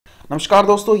नमस्कार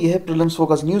दोस्तों, यह है प्रीलिम्स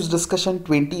फोकस न्यूज़ डिस्कशन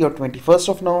 20 और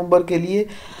 21 नवंबर के लिए।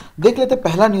 देख लेते हैं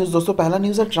पहला न्यूज़। दोस्तों पहला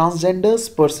न्यूज़ है transgenders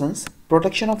persons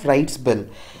protection of rights bill.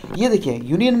 ये देखिए,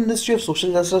 union ministry of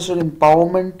social justice और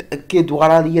एम्पावरमेंट के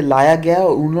द्वारा ये लाया गया है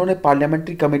और उन्होंने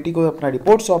पार्लियामेंट्री कमेटी को अपना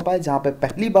रिपोर्ट सौंपा है, जहाँ पे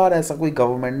पहली बार ऐसा कोई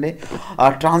गवर्नमेंट ने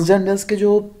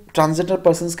ट्रांसजेंडर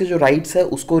पर्सन्स के जो राइट्स है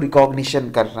उसको रिकॉग्निशन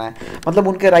कर रहा है। मतलब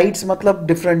उनके राइट्स मतलब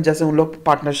डिफरेंट, जैसे उन लोग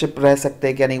पार्टनरशिप रह सकते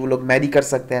हैं क्या नहीं, वो लोग मैरी कर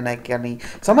सकते हैं ना क्या नहीं,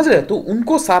 समझ रहे हो। तो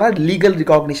उनको सारा लीगल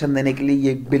रिकॉग्निशन देने के लिए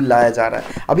ये बिल लाया जा रहा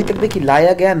है। अभी तक देखिए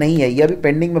लाया गया नहीं है, ये अभी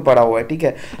पेंडिंग में पड़ा हुआ है, ठीक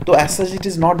है। तो as such it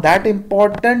is not that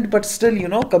important, but still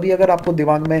कभी अगर आपको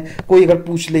दिमाग में कोई अगर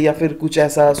पूछ ले या फिर कुछ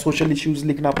ऐसा सोशल इश्यूज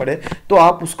लिखना पड़े तो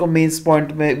आप उसको मेंस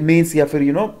पॉइंट में, मेंस या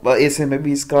फिर ऐसे में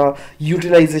भी इसका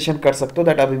यूटिलाइजेशन कर सकते हो।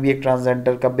 दैट अभी भी एक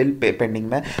ट्रांसजेंडर का बिल पेंडिंग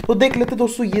में। तो देख लेते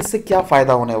दोस्तों ये इससे क्या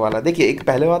फायदा होने वाला है। देखिए, एक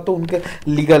पहले बात तो उनके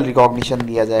लीगल रिकॉग्निशन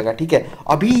दिया जाएगा, ठीक है।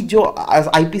 अभी जो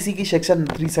आईपीसी की सेक्शन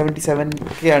 377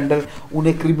 के अंडर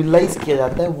उन्हें क्रिमिनलाइज किया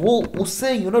जाता है, वो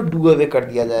उससे डू अवे कर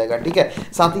दिया जाएगा, ठीक है।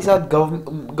 साथ ही साथ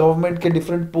गवर्नमेंट के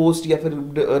डिफरेंट पोस्ट या फिर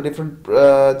डिफरेंट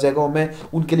जगहों में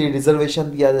उनके लिए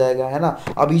रिजर्वेशन दिया जाएगा, है ना।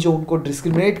 अभी जो उनको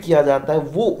डिस्क्रिमिनेट किया जाता है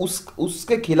वो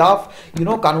उसके खिलाफ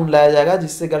कानून लाया जाएगा,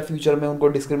 जिससे अगर फ्यूचर में उनको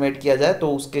डिस्क्रिमिनेट किया जाए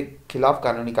तो उसके खिलाफ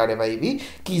कानूनी कार्यवाही भी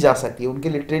की जा सकती है। उनके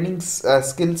लिए ट्रेनिंग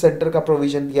स्किल सेंटर का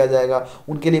प्रोविजन दिया जाएगा,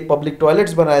 उनके लिए पब्लिक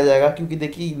टॉयलेट्स बनाया जाएगा, क्योंकि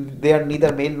देखिए they are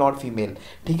neither mail not female,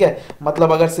 ठीक है।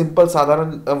 मतलब अगर सिंपल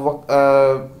साधारण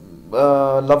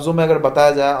लफ्जों में अगर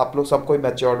बताया जाए, आप लोग सबको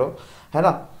मैच्योर्ड हो, है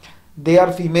ना। They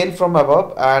are female from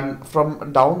above and from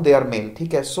down they are mail,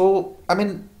 ठीक है। सो आई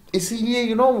मीन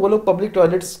इसीलिए वो लोग पब्लिक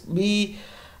टॉयलेट्स भी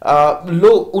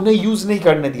लोग उन्हें यूज नहीं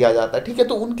करने दिया जाता, ठीक है।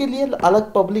 तो उनके लिए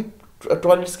अलग पब्लिक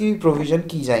टॉयलेट्स की भी प्रोविजन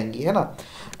की जाएंगी, है ना।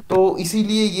 तो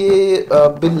इसीलिए ये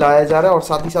बिल लाया जा रहा है और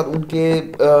साथ ही साथ उनके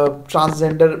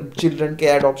ट्रांसजेंडर चिल्ड्रन के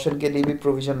एडॉप्शन के लिए भी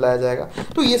प्रोविजन लाया जाएगा।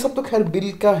 तो ये सब तो खैर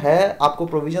बिल का है, आपको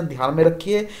प्रोविजन ध्यान में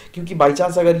रखिए, क्योंकि बाई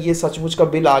चांस अगर ये सचमुच का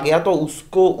बिल आ गया तो उस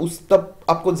तब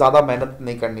आपको ज़्यादा मेहनत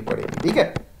नहीं करनी पड़ेगी, ठीक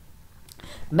है।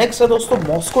 नेक्स्ट है दोस्तों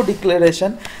मॉस्को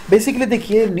डिक्लेरेशन। बेसिकली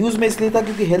देखिए, न्यूज़ में इसलिए था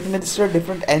क्योंकि हेल्थ मिनिस्टर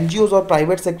डिफरेंट एनजीओज और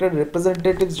प्राइवेट सेक्टर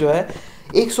रिप्रेजेंटेटिव्स जो है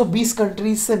 120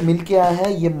 कंट्रीज से मिलके आए हैं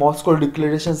ये मॉस्को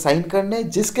डिक्लेरेशन साइन करने,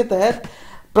 जिसके तहत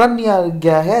प्रण लिया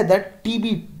गया है दैट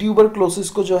टीबी ट्यूबरक्लोसिस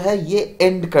को जो है ये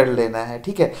एंड कर लेना है,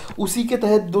 ठीक है। उसी के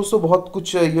तहत दोस्तों बहुत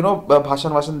कुछ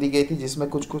भाषण दी गई थी, जिसमें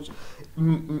कुछ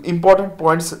इंपॉर्टेंट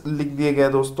पॉइंट्स लिख दिए गए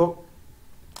दोस्तों।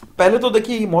 पहले तो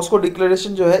देखिए, ये मॉस्को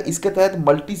डिक्लेरेशन जो है इसके तहत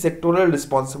मल्टी सेक्टोरल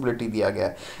रिस्पॉन्सिबिलिटी दिया गया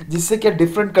है, जिससे क्या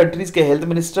डिफरेंट कंट्रीज के health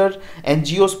minister,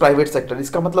 NGOs, private sector,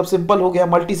 इसका मतलब सिंपल हो गया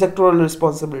मल्टी सेक्टोरल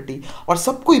रिस्पॉन्सिबिलिटी, और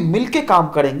सब कोई मिलके काम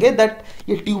करेंगे दैट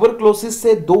ये ट्यूबरक्लोसिस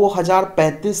से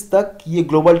 2035 तक, ये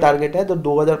ग्लोबल टारगेट है, तो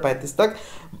 2035 तक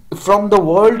from the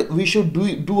world we should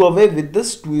do away with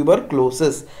this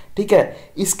tuberculosis, ठीक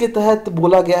है। इसके तहत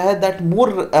बोला गया है दैट मोर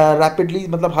रैपिडली,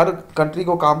 मतलब हर कंट्री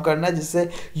को काम करना है जिससे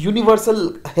यूनिवर्सल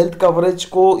हेल्थ कवरेज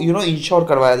को इंश्योर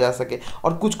करवाया जा सके।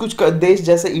 और कुछ देश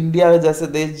जैसे इंडिया जैसे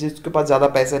देश जिसके पास ज़्यादा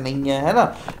पैसे नहीं है ना,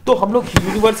 तो हम लोग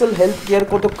यूनिवर्सल हेल्थ केयर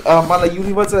को तो मतलब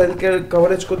यूनिवर्सल हेल्थ केयर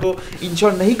कवरेज को तो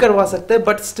इंश्योर नहीं करवा सकते,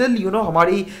 बट स्टिल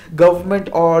हमारी गवर्नमेंट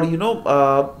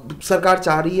और सरकार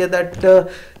चाह रही है दैट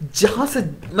जहाँ से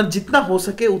जितना हो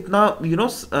सके उतना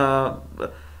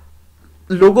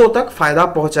लोगों तक फायदा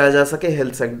पहुंचाया जा सके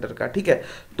हेल्थ सेक्टर का, ठीक है।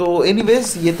 तो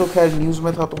एनीवेज ये तो खैर न्यूज़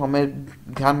में था, तो हमें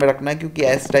ध्यान में रखना है, क्योंकि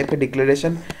ऐसे टाइप के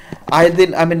डिक्लेरेशन आए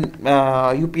दिन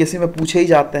यूपीएससी में पूछे ही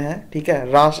जाते हैं, ठीक है।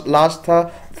 लास्ट था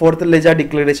फोर्टलेजा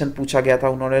डिक्लेरेशन पूछा गया था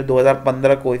उन्होंने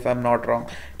 2015 को, if I am not wrong,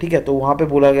 ठीक है। तो वहाँ पे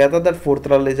बोला गया था दैट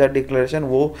फोर्टलेजा डिक्लेरेशन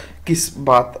वो किस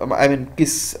बात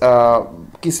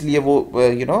किस लिए वो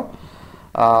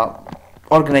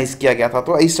ऑर्गेनाइज किया गया था।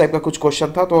 तो इस टाइप का कुछ क्वेश्चन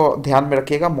था, तो ध्यान में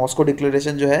रखिएगा। मॉस्को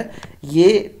डिक्लेरेशन जो है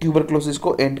ये ट्यूबरक्लोसिस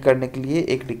को एंड करने के लिए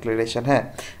एक डिक्लेरेशन है।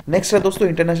 नेक्स्ट है दोस्तों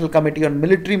international committee on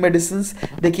military medicine.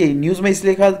 देखिए न्यूज़ में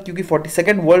इसलिए लिखा क्योंकि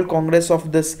 42nd world Congress of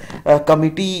this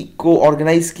committee को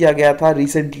ऑर्गेनाइज किया गया था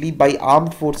recently bye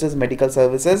armed forces medical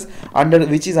services under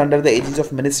which is under the edges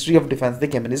of ministry of defence.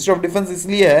 देखिए मिनिस्ट्री ऑफ डिफेंस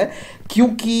इसलिए है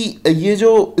क्योंकि ये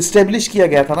जो स्टेब्लिश किया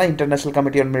गया था ना international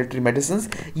committee on military medicine,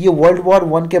 ये वर्ल्ड वॉर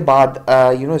 1 के बाद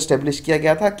एस्टेब्लिश किया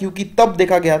गया था, क्योंकि तब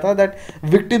देखा गया था दैट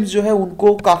विक्टिम्स जो है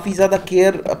उनको काफ़ी ज़्यादा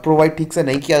केयर प्रोवाइड ठीक से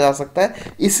नहीं किया जा सकता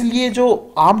है। इसलिए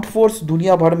जो आर्म्ड फोर्स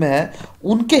दुनिया भर में है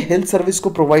उनके हेल्थ सर्विस को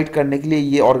प्रोवाइड करने के लिए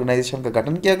ये ऑर्गेनाइजेशन का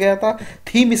गठन किया गया था।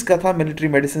 थीम इसका था military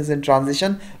medicine in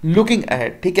transition looking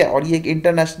ahead, ठीक है। और ये एक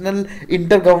इंटरनेशनल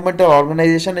इंटर गवर्नमेंटल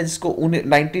ऑर्गेनाइजेशन है जिसको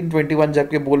 1921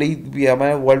 जबकि बोले भी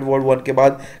हमें वर्ल्ड वॉर 1 के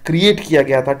बाद क्रिएट किया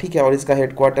गया था, ठीक है। और इसका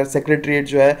हेडक्वार्टर सेक्रेटरीट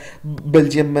जो है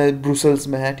बेल्जियम में ब्रुसेल्स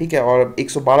में है, ठीक है। और और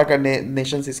 112 का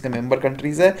नेशंस इसके मेंबर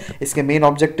कंट्रीज है। इसके मेन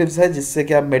ऑब्जेक्टिव्स है जिससे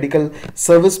क्या मेडिकल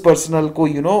सर्विस पर्सनल को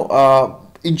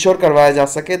इंश्योर करवाया जा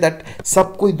सके दैट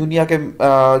सब कोई दुनिया के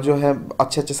जो है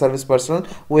अच्छे अच्छे सर्विस पर्सनल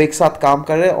वो एक साथ काम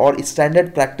करे और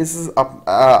स्टैंडर्ड प्रैक्टिसेस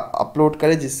अपलोड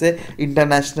करे जिससे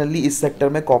इंटरनेशनली इस सेक्टर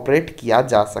में कॉपरेट किया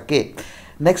जा सके।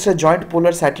 नेक्स्ट है जॉइंट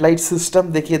पोलर सैटेलाइट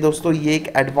सिस्टम। देखिए दोस्तों, ये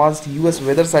एक एडवांस्ड यूएस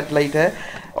वेदर सैटेलाइट है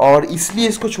और इसलिए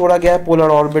इसको छोड़ा गया है पोलर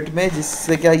ऑर्बिट में,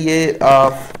 जिससे क्या ये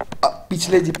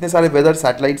पिछले जितने सारे वेदर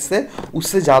सैटेलाइट्स थे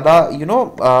उससे ज़्यादा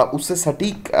उससे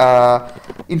सटीक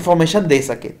इंफॉर्मेशन दे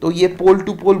सके। तो ये पोल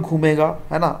टू पोल घूमेगा,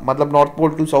 है ना, मतलब north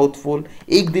pole to south pole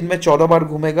एक दिन में 14 बार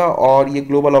घूमेगा और ये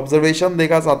ग्लोबल ऑब्जर्वेशन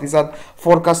देगा, साथ ही साथ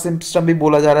फोरकास्ट सिस्टम भी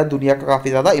बोला जा रहा है दुनिया का काफ़ी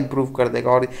ज़्यादा इंप्रूव कर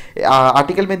देगा। और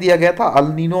आर्टिकल में दिया गया था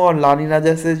अल नीनो और ला नीना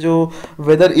जैसे जो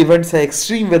वेदर इवेंट्स है,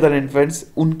 एक्सट्रीम वेदर इवेंट्स,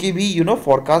 उनकी भी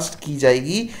फोरकास्ट की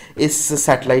जाएगी इस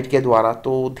सैटेलाइट के द्वारा।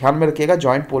 तो ध्यान में रखिएगा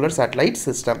joint polar satellite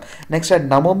system. Next है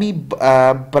नवमी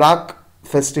बराक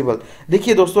फेस्टिवल।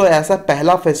 देखिए दोस्तों, ऐसा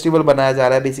पहला फेस्टिवल बनाया जा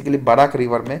रहा है बेसिकली बराक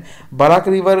रिवर में। बराक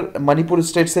रिवर मणिपुर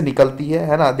स्टेट से निकलती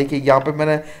है ना। देखिए यहाँ पे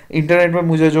मैंने इंटरनेट में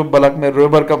मुझे जो बलक में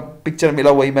रिवर का पिक्चर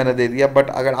मिला वही मैंने दे दिया,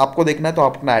 बट अगर आपको देखना है तो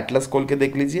आप अपना एटलस खोल के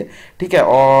देख लीजिए, ठीक है।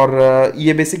 और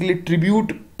ये बेसिकली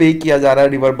ट्रिब्यूट पे किया जा रहा है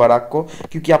रिवर बराक को,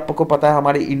 क्योंकि आपको पता है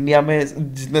हमारे इंडिया में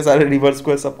जितने सारे रिवर्स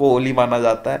को है सबको होली माना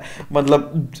जाता है।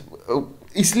 मतलब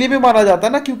इसलिए भी माना जाता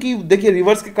है ना क्योंकि देखिए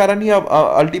रिवर्स के कारण ही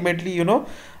अल्टीमेटली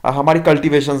हमारी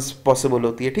कल्टीवेशंस पॉसिबल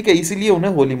होती है, ठीक है, इसीलिए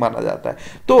उन्हें होली माना जाता है।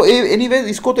 तो एनीवेज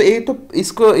इसको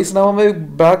इस नवंबर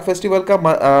बराक फेस्टिवल का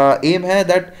एम है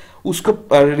दैट उसको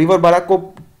रिवर बराक को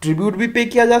ट्रिब्यूट भी पे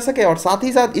किया जा सके और साथ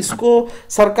ही साथ इसको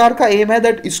सरकार का एम है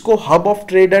दैट इसको hub of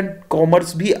trade and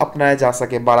commerce भी अपनाया जा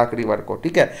सके बराक रिवर को,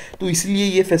 ठीक है। तो इसलिए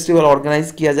ये फेस्टिवल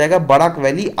ऑर्गेनाइज किया जाएगा बराक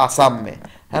वैली आसाम में,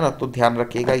 है ना। तो ध्यान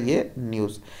रखिएगा ये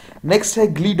न्यूज। नेक्स्ट है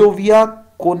ग्लिडोविया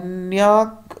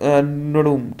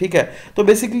कोन्याकुडम, ठीक है। तो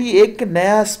बेसिकली एक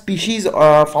नया स्पीशीज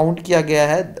फाउंड किया गया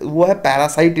है, वो है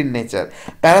parasite in nature.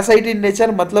 Parasite in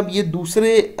nature मतलब ये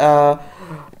दूसरे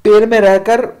पेड़ में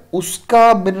रहकर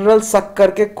उसका मिनरल सक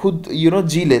करके खुद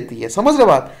जी लेती है, समझ रहे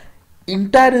बात।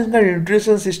 इंटायर इसका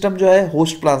न्यूट्रिशन सिस्टम जो है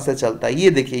होस्ट प्लांट से चलता है। ये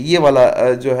देखिए ये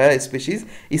वाला जो है स्पीशीज,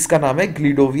 इसका नाम है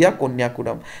ग्लिडोविया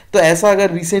कोन्याकुडम। तो ऐसा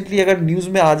अगर रिसेंटली अगर न्यूज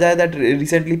में आ जाए that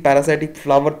recently parasitic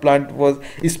flower plant was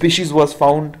species was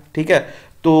found, ठीक है,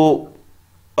 तो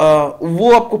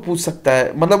वो आपको पूछ सकता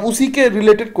है, मतलब उसी के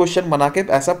रिलेटेड क्वेश्चन बना के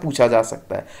ऐसा पूछा जा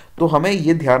सकता है। तो हमें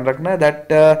ये ध्यान रखना है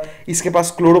दैट इसके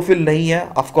पास क्लोरोफिल नहीं है।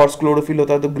 ऑफ कोर्स क्लोरोफिल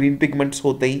होता है तो ग्रीन पिगमेंट्स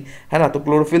होते ही, है ना। तो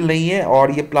क्लोरोफिल नहीं है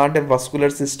और ये प्लांट है वस्कुलर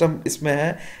सिस्टम इसमें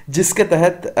है, जिसके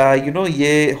तहत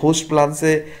ये होस्ट प्लांट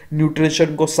से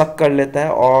न्यूट्रिशन को सक कर लेता है।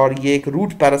 और ये एक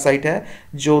रूट पैरासाइट है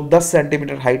जो 10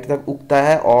 सेंटीमीटर हाइट तक उगता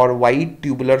है और वाइट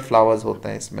ट्यूबुलर फ्लावर्स होते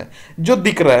हैं इसमें। जो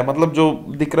दिख रहा है, मतलब जो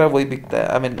दिख रहा है वही बिकता है,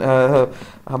 आई मीन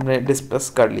हमने डिस्कस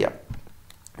कर लिया।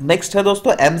 नेक्स्ट है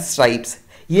दोस्तों एम स्ट्राइप्स।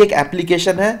 ये एक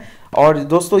एप्लीकेशन है और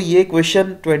दोस्तों ये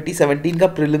क्वेश्चन 2017 का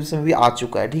प्रीलिम्स में भी आ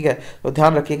चुका है, ठीक है। तो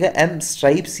ध्यान रखिएगा एम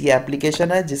स्ट्राइप्स ये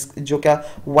एप्लीकेशन है जो क्या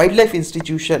wild life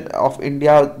institution of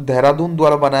India Dehradun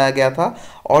द्वारा बनाया गया था।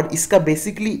 और इसका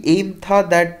बेसिकली एम था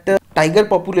दैट टाइगर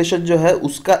पॉपुलेशन जो है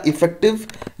उसका इफेक्टिव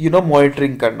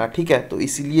मॉनिटरिंग करना, ठीक है। तो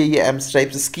इसीलिए ये एम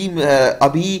स्ट्राइप्स स्कीम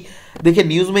अभी देखिए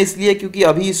न्यूज में इसलिए क्योंकि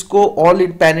अभी इसको ऑल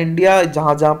इन पैन इंडिया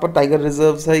जहां जहां पर टाइगर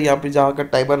रिजर्व्स है या फिर जहां का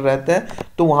टाइगर रहते हैं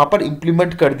तो वहां पर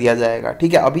इंप्लीमेंट कर दिया जाएगा,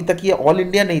 ठीक है। अभी तक ये ऑल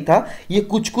इंडिया नहीं था, ये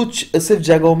कुछ कुछ सिर्फ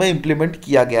जगहों में इंप्लीमेंट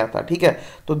किया गया था, ठीक है।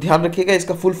 तो ध्यान रखिएगा,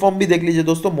 इसका फुल फॉर्म भी देख लीजिए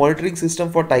दोस्तों, monitoring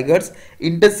system for tigers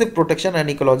intensive protection and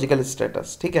ecological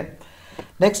status, ठीक है।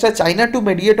 नेक्स्ट है China to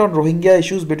mediate on Rohingya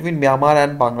issues between Myanmar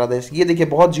and Bangladesh. ये देखिए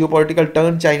बहुत जियोपॉलिटिकल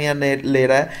टर्न चाइना ने ले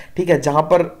रहा है, ठीक है। जहां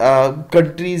पर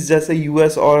कंट्रीज जैसे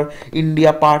यूएस और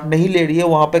इंडिया पार्ट नहीं ले रही है,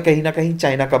 वहां पे कहीं ना कहीं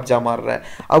चाइना कब्जा मार रहा है।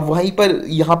 अब वहीं पर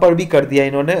यहाँ पर भी कर दिया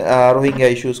इन्होंने रोहिंग्या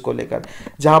इश्यूज को लेकर,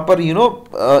 जहां पर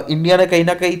इंडिया ने कहीं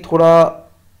ना कहीं थोड़ा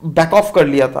बैक ऑफ कर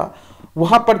लिया था।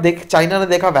 वहां पर चाइना ने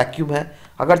देखा वैक्यूम है,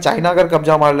 अगर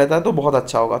कब्जा मार लेता है तो बहुत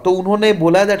अच्छा होगा। तो उन्होंने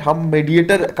बोला है दैट हम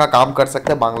मीडिएटर का काम कर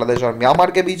सकते हैं बांग्लादेश और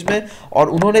म्यांमार के बीच में, और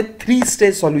उन्होंने 3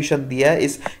 स्टेज सॉल्यूशन दिया है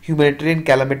इस ह्यूमैनिटेरियन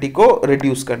कैलेमिटी को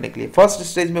रिड्यूस करने के लिए। फर्स्ट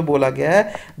स्टेज में बोला गया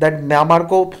है दैट म्यांमार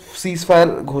को सीज फायर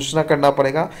घोषणा करना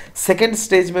पड़ेगा। सेकेंड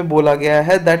स्टेज में बोला गया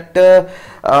है दैट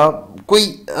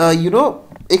कोई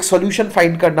एक सॉल्यूशन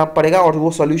फाइंड करना पड़ेगा और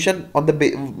वो solution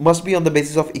must be on the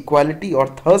basis of equality.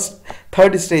 और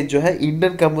थर्ड स्टेज जो है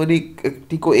इंडियन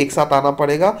कम्युनिटी को एक साथ आना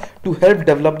पड़ेगा to help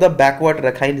develop the backward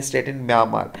Rakhine state in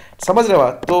Myanmar. समझ रहे हो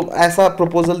बात। तो ऐसा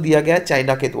प्रपोजल दिया गया है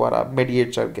चाइना के द्वारा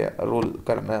मीडिएटर के रोल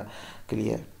करने के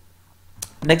लिए।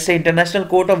 नेक्स्ट है इंटरनेशनल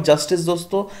कोर्ट ऑफ जस्टिस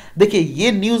दोस्तों। देखिए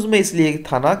ये न्यूज में इसलिए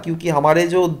था ना क्योंकि हमारे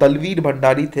जो दलवीर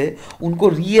भंडारी थे उनको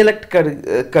रीइलेक्ट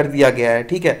कर दिया गया है,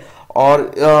 ठीक है।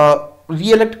 और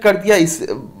रीइलेक्ट कर दिया, इस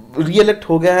रीइलेक्ट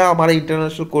हो गया है हमारे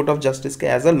इंटरनेशनल कोर्ट ऑफ जस्टिस के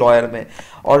एज अ लॉयर में।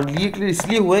 और ये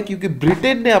इसलिए हुआ है क्योंकि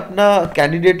ब्रिटेन ने अपना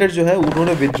कैंडिडेटर जो है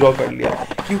उन्होंने विथड्रॉ कर लिया,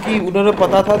 क्योंकि उन्होंने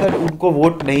पता था कि उनको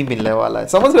वोट नहीं मिलने वाला है,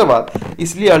 समझ रहे बात।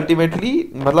 इसलिए अल्टीमेटली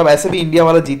मतलब ऐसे भी इंडिया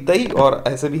वाला जीतता ही और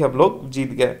ऐसे भी हम लोग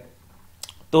जीत गए।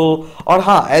 तो और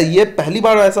हाँ, ये पहली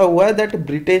बार ऐसा हुआ है दैट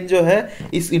ब्रिटेन जो है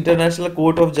इस इंटरनेशनल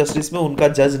कोर्ट ऑफ जस्टिस में उनका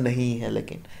जज नहीं है,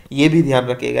 लेकिन ये भी ध्यान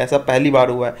रखिएगा ऐसा पहली बार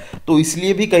हुआ है। तो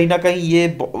इसलिए भी कहीं ना कहीं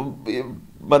ये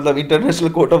मतलब इंटरनेशनल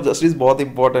कोर्ट ऑफ जस्टिस बहुत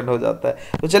इंपॉर्टेंट हो जाता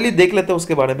है। तो चलिए देख लेते हैं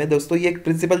उसके बारे में दोस्तों। ये एक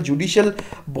प्रिंसिपल जुडिशियल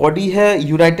बॉडी है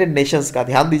यूनाइटेड नेशंस का,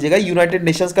 ध्यान दीजिएगा यूनाइटेड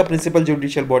नेशंस का प्रिंसिपल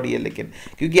जुडिशियल बॉडी है, लेकिन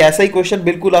क्योंकि ऐसा ही क्वेश्चन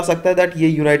बिल्कुल आ सकता है दैट ये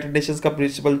यूनाइटेड नेशंस का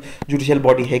प्रिंसिपल जुडिशियल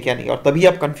बॉडी है क्या नहीं, और तभी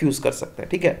आप कंफ्यूज कर सकते हैं,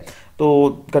 ठीक है। तो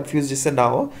कंफ्यूज जिससे ना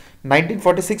हो।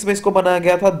 1946 में इसको बनाया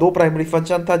गया था, 2 प्राइमरी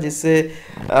फंक्शन था जिससे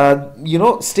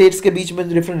स्टेट्स के बीच में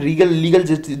डिफरेंट लीगल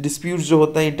डिस्प्यूट्स जो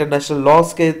होते हैं इंटरनेशनल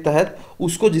लॉज के तहत,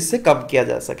 उसको जिससे कम किया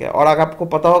जा सके। और अगर आपको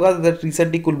पता होगा दैट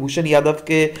रिसेंटली कुलभूषण यादव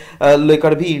के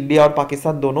लेकर भी इंडिया और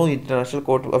पाकिस्तान दोनों इंटरनेशनल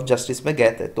कोर्ट ऑफ जस्टिस में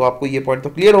गए थे। तो आपको ये पॉइंट तो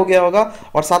क्लियर हो गया होगा।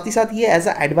 और साथ ही साथ ये एज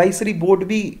अ एडवाइजरी बोर्ड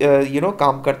भी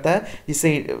काम करता है,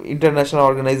 जिससे इंटरनेशनल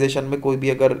ऑर्गेनाइजेशन में कोई भी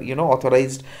अगर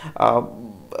ऑथोराइज्ड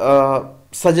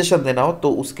सजेशन देना हो तो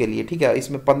उसके लिए, ठीक है।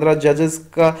 इसमें 15 जजेस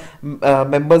का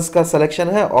मेंबर्स का सिलेक्शन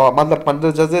है, और मतलब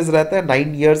 15 जजेस रहते हैं,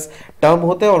 9 इयर्स टर्म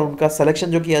होते हैं, और उनका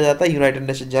सिलेक्शन जो किया जाता है यूनाइटेड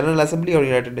नेशन जनरल असेंबली और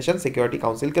यूनाइटेड नेशन सिक्योरिटी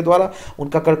काउंसिल के द्वारा।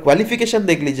 उनका क्वालिफिकेशन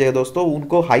देख लीजिएगा दोस्तों,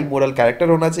 उनको हाई मोरल कैरेक्टर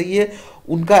होना चाहिए,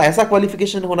 उनका ऐसा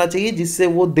क्वालिफिकेशन होना चाहिए जिससे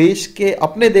वो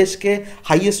अपने देश के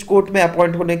हाईएस्ट कोर्ट में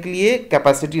अपॉइंट होने के लिए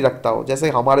कैपेसिटी रखता हो, जैसे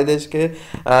हमारे देश के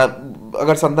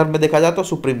अगर संदर्भ में देखा जाए तो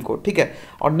सुप्रीम कोर्ट, ठीक है।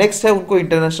 और नेक्स्ट है उनको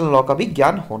इंटरनेशनल लॉ का भी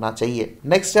ज्ञान होना चाहिए।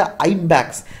 नेक्स्ट है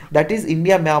आइमबैक्स, that is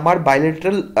India Myanmar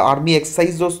bilateral army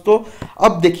exercise दोस्तों।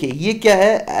 अब देखिए ये क्या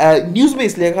है, न्यूज में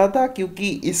इसलिए कहा था क्योंकि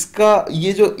इसका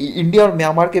ये जो इंडिया और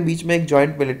म्यांमार के बीच में एक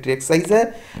जॉइंट मिलिट्री एक्सरसाइज है,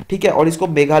 ठीक है, और इसको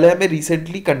मेघालय में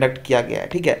रिसेंटली कंडक्ट किया गया है,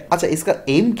 ठीक है। अच्छा, इसका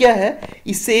एम क्या है?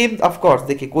 इससे एम ऑफ कोर्स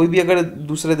देखिए, कोई भी अगर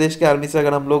दूसरे देश के आर्मी से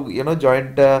अगर हम लोग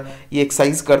जॉइंट ये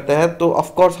एक्सरसाइज करते हैं तो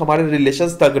ऑफ कोर्स हमारे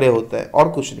रिलेशंस तगड़े होते हैं, और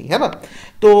कुछ नहीं है ना।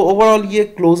 तो ओवरऑल ये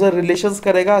क्लोजर रिलेशंस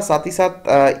करेगा, साथ ही साथ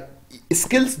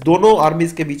स्किल्स दोनों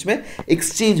आर्मीज के बीच में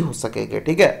एक्सचेंज हो सकेंगे,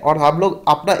 ठीक है, और हम लोग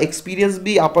अपना एक्सपीरियंस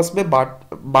भी आपस में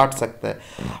बांट सकते हैं।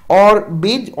 और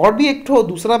भी एक तो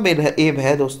दूसरा मेन एम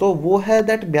है दोस्तों, वो है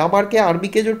दैट म्यांमार के आर्मी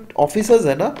के जो ऑफिसर्स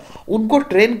है ना, उनको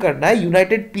ट्रेन करना है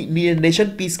United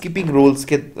nation peace keeping roles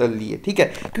के लिए, ठीक है।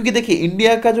 क्योंकि देखिए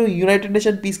इंडिया का जो United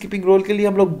nation peace keeping role के लिए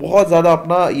हम लोग बहुत ज्यादा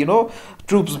अपना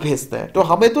ट्रूप्स भेजते हैं, तो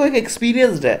हमें तो एक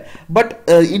एक्सपीरियंस्ड है, बट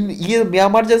ये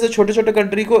म्यांमार जैसे छोटे छोटे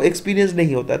कंट्री को एक्सपीरियंस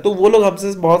नहीं होता है, तो वो लोग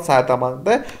हमसे बहुत सहायता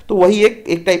मांगता है। तो वही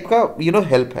एक टाइप का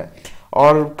हेल्प है।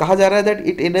 और कहा जा रहा है that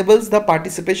it enables the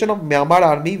participation of Myanmar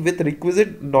army with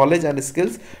requisite knowledge and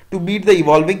skills to meet the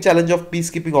evolving challenge of peace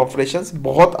keeping operations.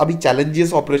 बहुत अभी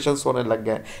चैलेंजेस ऑपरेशंस होने लग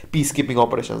गए हैं पीस कीपिंग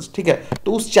ऑपरेशंस, ठीक है।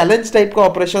 तो उस चैलेंज टाइप का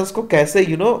ऑपरेशंस को कैसे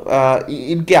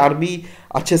इनके आर्मी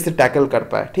अच्छे से टैकल कर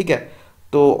पाए, ठीक है।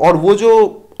 तो और वो जो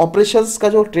ऑपरेशंस का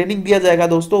जो ट्रेनिंग दिया जाएगा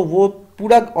दोस्तों, वो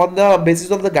पूरा on the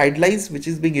basis of the guidelines which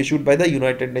is being issued by the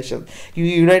United Nations,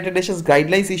 क्योंकि यूनाइटेड नेशंस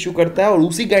गाइडलाइंस इशू करता है, और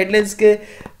उसी गाइडलाइंस के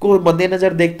को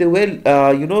मद्देनजर देखते हुए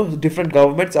डिफरेंट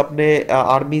गवर्नमेंट्स अपने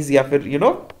आर्मीज या फिर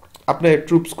अपने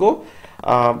ट्रूप्स को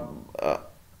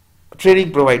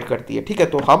ट्रेनिंग प्रोवाइड करती है, ठीक है।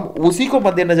 तो हम उसी को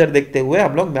मद्देनजर देखते हुए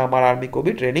हम लोग म्यांमार आर्मी को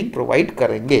भी ट्रेनिंग प्रोवाइड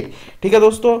करेंगे, ठीक है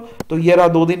दोस्तों। तो ये रहा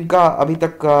 2 दिन का अभी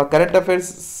तक करंट अफेयर्स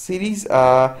सीरीज,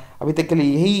 अभी तक के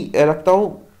लिए यही रखता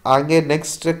हूँ। आगे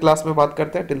नेक्स्ट क्लास में बात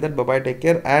करते हैं। Till then bye bye, take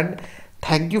care and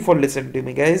thank you for listening to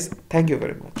me guys, thank you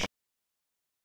very much.